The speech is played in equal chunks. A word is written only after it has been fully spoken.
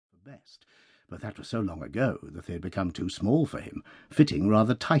best, but that was so long ago that they had become too small for him, fitting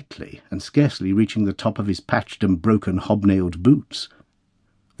rather tightly and scarcely reaching the top of his patched and broken hobnailed boots.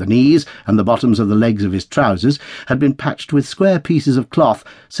 The knees and the bottoms of the legs of his trousers had been patched with square pieces of cloth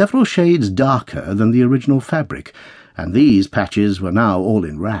several shades darker than the original fabric, and these patches were now all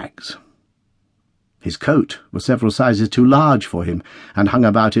in rags. His coat was several sizes too large for him, and hung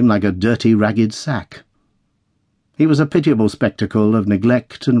about him like a dirty, ragged sack. He was a pitiable spectacle of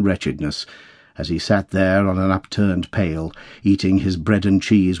neglect and wretchedness, as he sat there on an upturned pail, eating his bread and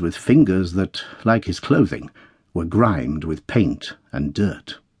cheese with fingers that, like his clothing, were grimed with paint and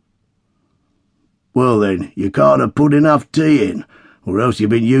dirt. "Well then, you can't have put enough tea in, or else you've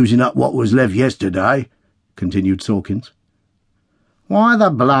been using up what was left yesterday," continued Sawkins. "Why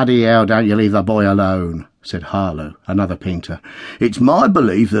the bloody hell don't you leave the boy alone?" said Harlow, another painter. "It's my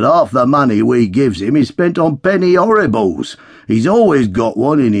belief that half the money we gives him is spent on penny horribles. He's always got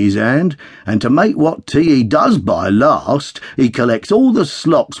one in his hand, and to make what tea he does buy last, he collects all the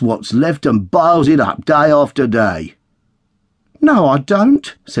slops what's left and piles it up day after day." "No, I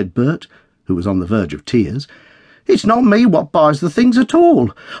don't," said Bert, who was on the verge of tears. "It's not me what buys the things at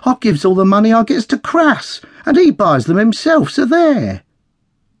all. I gives all the money I gets to Crass, and he buys them himself, so there."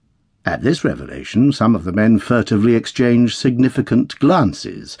 At this revelation some of the men furtively exchanged significant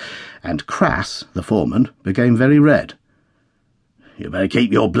glances, and Crass, the foreman, became very red. "You better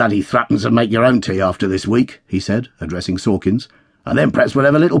keep your bloody threepence and make your own tea after this week," he said, addressing Sawkins, "and then perhaps we'll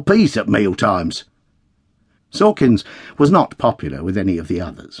have a little peace at meal times." Sawkins was not popular with any of the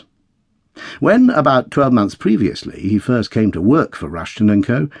others. When, about 12 months previously, he first came to work for Rushton &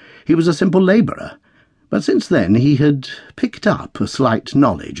 Co., he was a simple labourer, but since then he had picked up a slight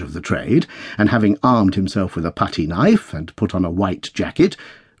knowledge of the trade, and having armed himself with a putty knife and put on a white jacket,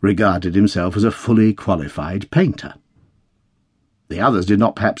 regarded himself as a fully qualified painter. The others did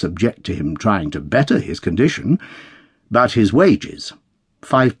not perhaps object to him trying to better his condition, but his wages,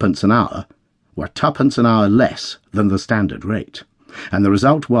 5p an hour, were 2p an hour less than the standard rate, and the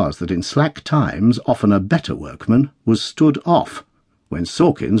result was that in slack times often a better workman was stood off, when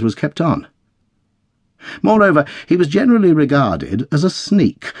Sawkins was kept on. Moreover, he was generally regarded as a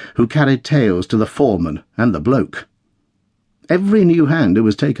sneak who carried tales to the foreman and the bloke. Every new hand who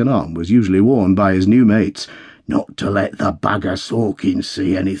was taken on was usually warned by his new mates not to let the bugger Sawkins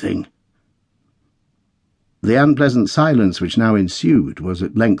see anything. The unpleasant silence which now ensued was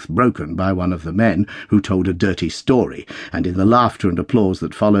at length broken by one of the men, who told a dirty story, and in the laughter and applause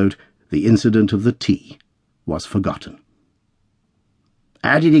that followed, the incident of the tea was forgotten.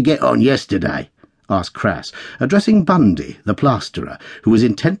 "How did he get on yesterday?" asked Crass, addressing Bundy, the plasterer, who was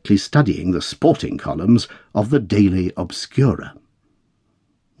intently studying the sporting columns of the Daily Obscurer.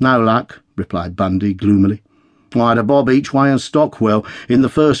 "No luck," replied Bundy gloomily. "I had a bob each way in Stockwell in the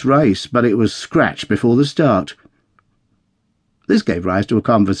first race, but it was scratched before the start." This gave rise to a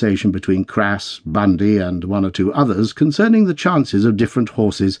conversation between Crass, Bundy, and one or two others concerning the chances of different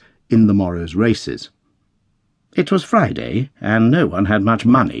horses in the morrow's races. It was Friday, and no one had much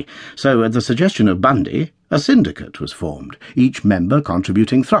money, so at the suggestion of Bundy, a syndicate was formed, each member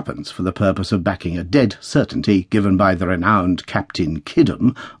contributing 3p for the purpose of backing a dead certainty given by the renowned Captain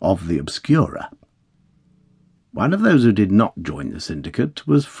Kiddum of the Obscurer. One of those who did not join the syndicate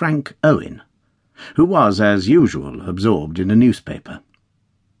was Frank Owen, who was, as usual, absorbed in a newspaper.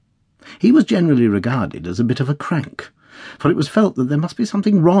 He was generally regarded as a bit of a crank, for it was felt that there must be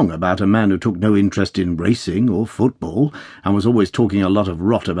something wrong about a man who took no interest in racing or football, and was always talking a lot of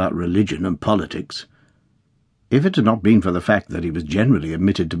rot about religion and politics. If it had not been for the fact that he was generally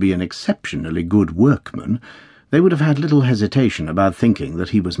admitted to be an exceptionally good workman, they would have had little hesitation about thinking that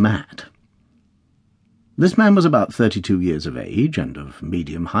he was mad. This man was about 32 years of age and of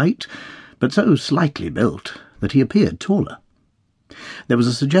medium height, but so slightly built that he appeared taller. There was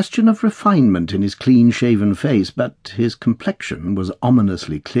a suggestion of refinement in his clean-shaven face, but his complexion was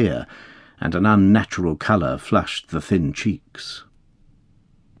ominously clear, and an unnatural colour flushed the thin cheeks.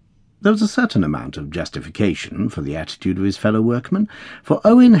 There was a certain amount of justification for the attitude of his fellow workmen, for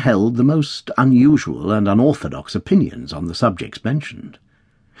Owen held the most unusual and unorthodox opinions on the subjects mentioned.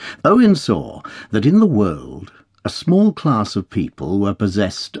 Owen saw that in the world a small class of people were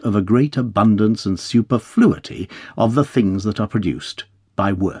possessed of a great abundance and superfluity of the things that are produced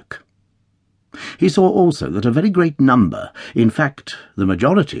by work. He saw also that a very great number, in fact the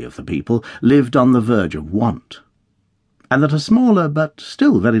majority of the people, lived on the verge of want, and that a smaller but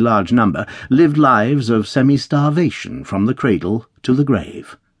still very large number lived lives of semi-starvation from the cradle to the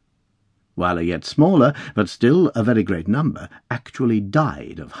grave, while a yet smaller, but still a very great number, actually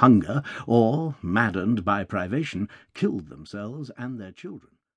died of hunger, or, maddened by privation, killed themselves and their children.